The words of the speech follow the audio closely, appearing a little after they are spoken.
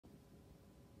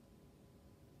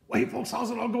Well, hey folks,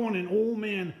 how's it all going? And oh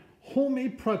man,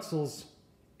 homemade pretzels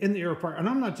in the air fryer. And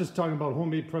I'm not just talking about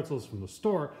homemade pretzels from the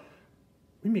store.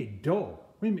 We made dough.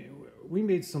 We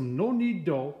made some no-knead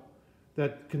dough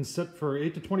that can sit for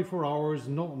 8 to 24 hours.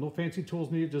 No fancy tools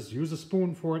needed. Just use a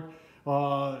spoon for it.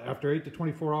 After 8 to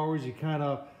 24 hours, you kind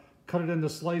of cut it into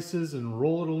slices and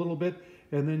roll it a little bit.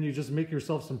 And then you just make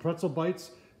yourself some pretzel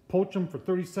bites. Poach them for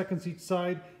 30 seconds each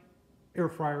side. Air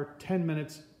fryer, 10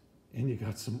 minutes. And you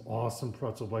got some awesome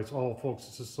pretzel bites. Oh, folks,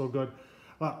 this is so good.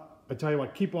 I tell you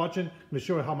what, keep watching. I'm going to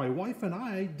show you how my wife and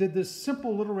I did this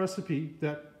simple little recipe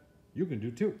that you can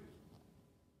do too.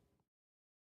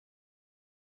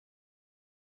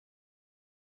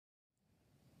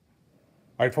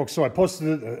 All right, folks, so I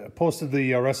posted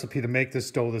the recipe to make this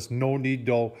dough, this no-knead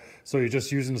dough. So you're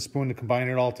just using the spoon to combine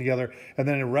it all together. And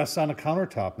then it rests on a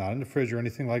countertop, not in the fridge or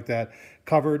anything like that,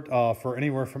 covered for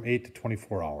anywhere from 8 to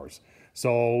 24 hours.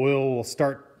 So we'll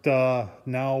start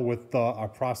now with our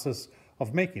process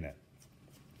of making it.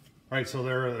 All right, so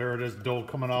there it is, dough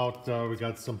coming out. We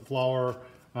got some flour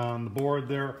on the board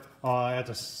there. At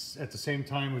the same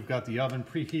time, we've got the oven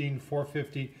preheating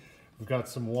 450. We've got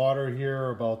some water here,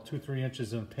 about 2-3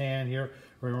 inches in a pan here.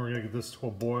 We're going to get this to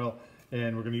a boil,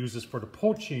 and we're going to use this for the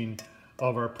poaching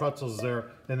of our pretzels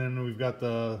there. And then we've got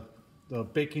the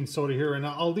baking soda here, and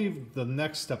I'll leave the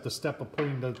next step, the step of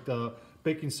putting the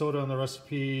baking soda on the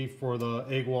recipe for the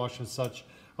egg wash and such.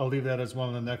 I'll leave that as one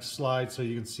of the next slides so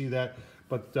you can see that.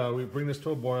 But we bring this to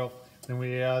a boil, and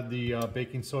we add the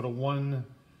baking soda 1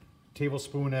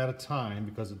 tablespoon at a time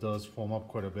because it does foam up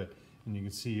quite a bit. And you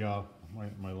can see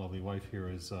my lovely wife here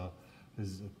is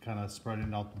kind of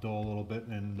spreading out the dough a little bit,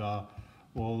 and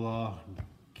we'll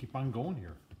keep on going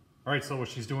here. All right, so what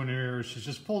she's doing here is she's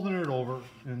just folding it over,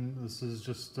 and this is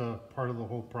just part of the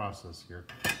whole process here.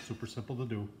 Super simple to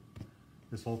do.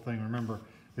 This whole thing, remember,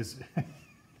 is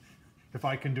if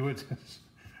I can do it,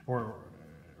 or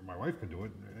my wife can do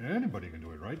it, anybody can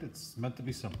do it, right? It's meant to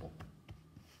be simple.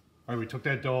 All right, we took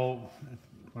that dough.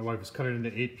 My wife has cut it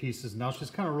into 8 pieces. Now she's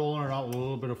kind of rolling it out with a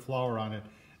little bit of flour on it.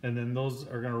 And then those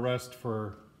are going to rest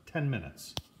for 10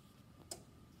 minutes.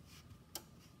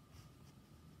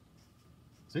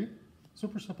 See?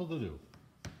 Super simple to do.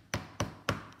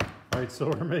 All right, so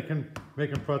we're making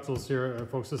pretzels here.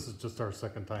 Folks, this is just our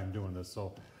second time doing this.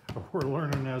 So we're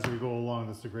learning as we go along.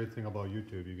 That's the great thing about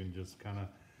YouTube. You can just kind of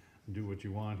do what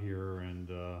you want here. And,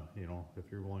 you know, if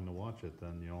you're willing to watch it,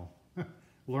 then, you know,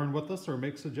 learn with us or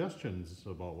make suggestions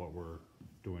about what we're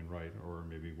doing right or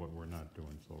maybe what we're not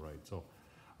doing so right. So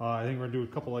I think we're gonna do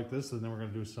a couple like this, and then we're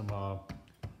gonna do some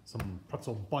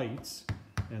pretzel bites,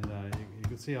 and you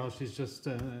can see how she's just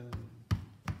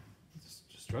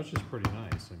stretches pretty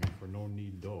nice. I mean, for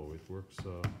no-knead dough, it works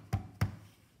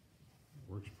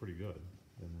pretty good.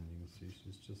 And then you can see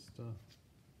she's just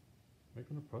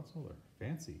making a pretzel there.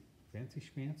 Fancy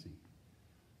schmancy.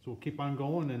 So we'll keep on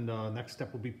going, and next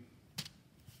step will be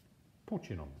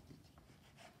poaching them.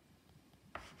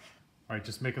 All right,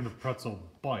 just making the pretzel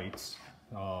bites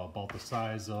about the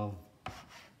size of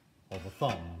a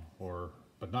thumb,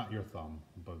 but not your thumb,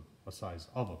 but a size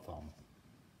of a thumb.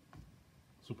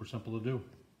 Super simple to do.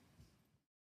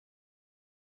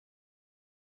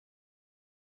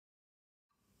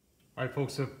 All right,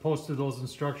 folks, I've posted those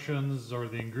instructions or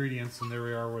the ingredients, and there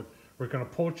we are. We're going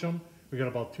to poach them. We got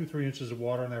about 2-3 inches of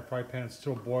water in that fry pan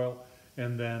to a boil,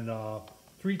 and then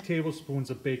 3 tablespoons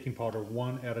of baking powder,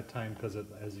 1 at a time, because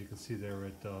as you can see there,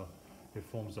 it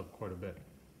foams up quite a bit.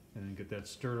 And then get that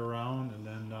stirred around, and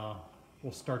then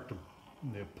we'll start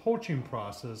the poaching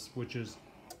process, which is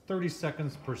 30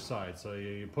 seconds per side. So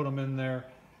you put them in there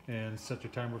and set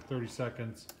your timer for 30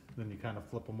 seconds, then you kind of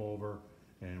flip them over,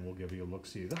 and we'll give you a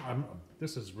look-see. I'm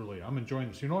enjoying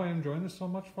this. You know why I'm enjoying this so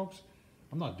much, folks?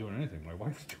 I'm not doing anything. My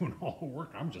wife's doing all the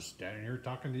work. I'm just standing here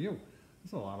talking to you.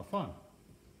 It's a lot of fun.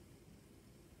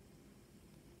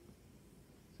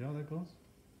 See how that goes?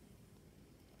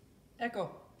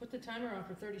 Echo, put the timer on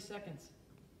for 30 seconds.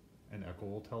 And Echo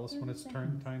will tell us when it's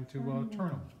time to turn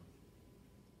them.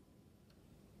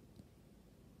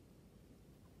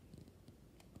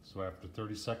 So after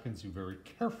 30 seconds, you very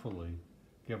carefully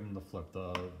give them the flip.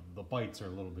 The bites are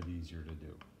a little bit easier to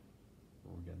do.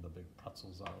 We're getting the big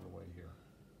pretzels out of the way here.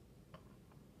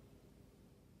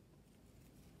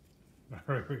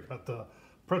 All right, we got the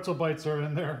pretzel bites are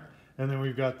in there, and then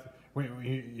we've got,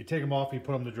 you take them off, you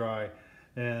put them to dry,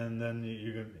 and then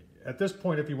you can, at this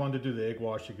point, if you wanted to do the egg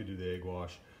wash, you could do the egg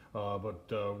wash.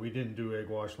 But we didn't do egg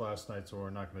wash last night, so we're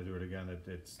not going to do it again.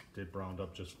 It browned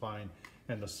up just fine,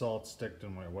 and the salt sticked,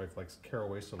 and my wife likes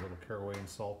caraway, so a little caraway and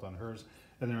salt on hers.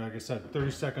 And then, like I said,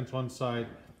 30 seconds one side,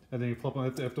 and then you flip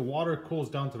them. If the water cools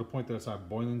down to the point that it's not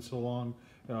boiling so long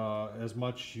as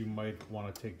much, you might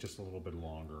want to take just a little bit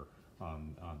longer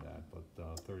on that.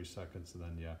 But 30 seconds, and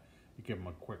then yeah, you give them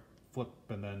a quick flip,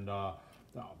 and then I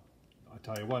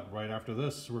tell you what, right after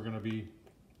this, we're going to be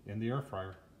in the air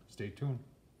fryer. Stay tuned.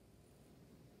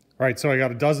 All right, so I got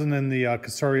a dozen in the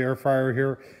Cosori air fryer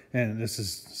here, and this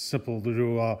is simple to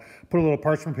do. Put a little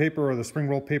parchment paper or the spring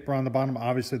roll paper on the bottom.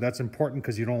 Obviously, that's important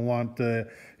because you don't want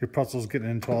your pretzels getting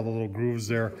into all the little grooves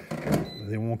there.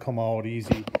 They won't come out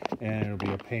easy, and it'll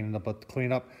be a pain in the butt to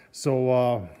clean up.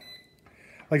 So,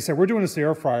 like I said, we're doing this in the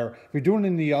air fryer. We're doing it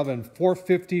in the oven,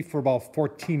 450 for about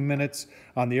 14 minutes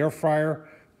on the air fryer.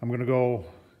 I'm going to go,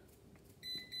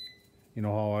 you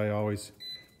know how I always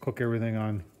cook everything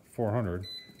on 400.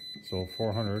 So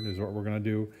 400 is what we're going to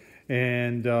do.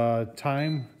 And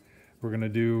time, we're going to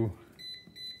do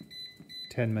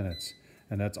 10 minutes.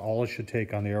 And that's all it should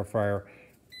take on the air fryer.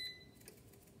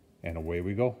 And away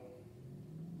we go.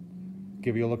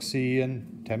 Give you a look-see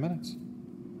in 10 minutes.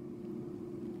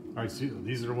 All right, see,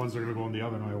 these are the ones that are going to go in the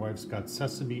oven. My wife's got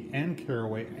sesame and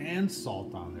caraway and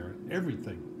salt on there.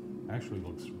 Everything actually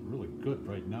looks really good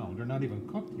right now. They're not even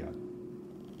cooked yet.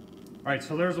 All right,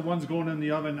 so there's the ones going in the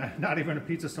oven. Not even a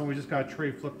pizza stone. We just got a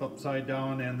tray flipped upside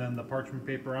down and then the parchment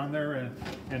paper on there,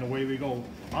 and away we go.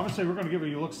 Obviously, we're going to give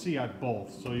you a look-see at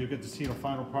both, so you get to see the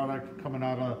final product coming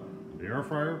out of the air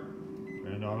fryer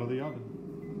and out of the oven.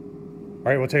 All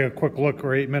right, we'll take a quick look.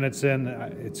 We're 8 minutes in.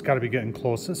 It's got to be getting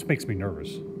close. This makes me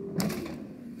nervous.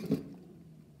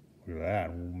 Look at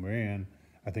that. Oh, man.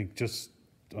 I think just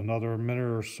another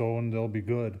minute or so and they'll be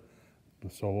good.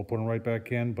 So we'll put them right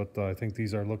back in, but I think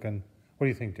these are looking... What do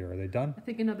you think, dear? Are they done? I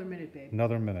think another minute, babe.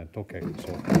 Another minute. Okay,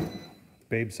 so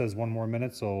Babe says one more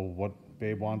minute, so what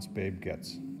Babe wants, Babe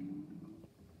gets.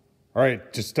 All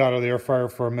right, just out of the air fryer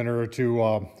for a minute or two.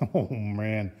 Oh,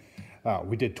 man.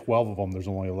 We did 12 of them. There's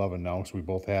only 11 now, so we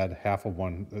both had half of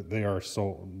one. They are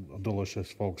so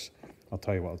delicious, folks. I'll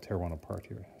tell you what, I'll tear one apart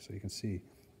here so you can see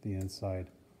the inside.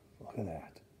 Look at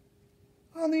that.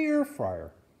 On the air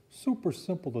fryer. Super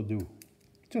simple to do.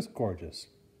 Just gorgeous.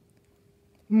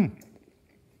 Man,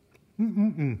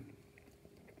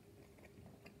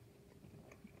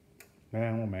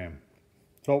 oh man.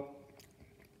 So,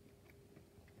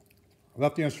 I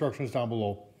left the instructions down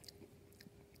below.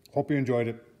 Hope you enjoyed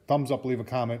it. Thumbs up, leave a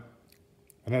comment.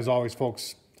 And as always,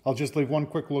 folks, I'll just leave one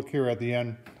quick look here at the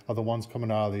end of the ones coming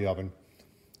out of the oven.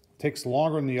 Takes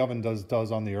longer than the oven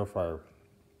does on the air fryer.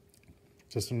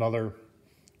 Just another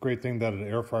great thing that an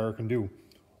air fryer can do.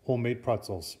 Homemade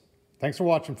pretzels. Thanks for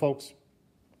watching, folks.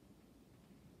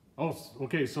 Oh,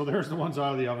 okay, so there's the ones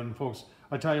out of the oven, folks.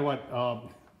 I tell you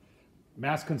what,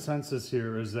 mass consensus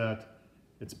here is that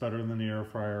it's better than the air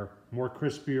fryer. More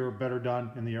crispier, better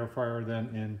done in the air fryer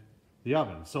than in the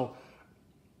oven. So,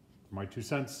 my 2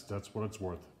 cents, that's what it's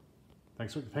worth.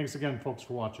 Thanks again, folks,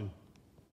 for watching.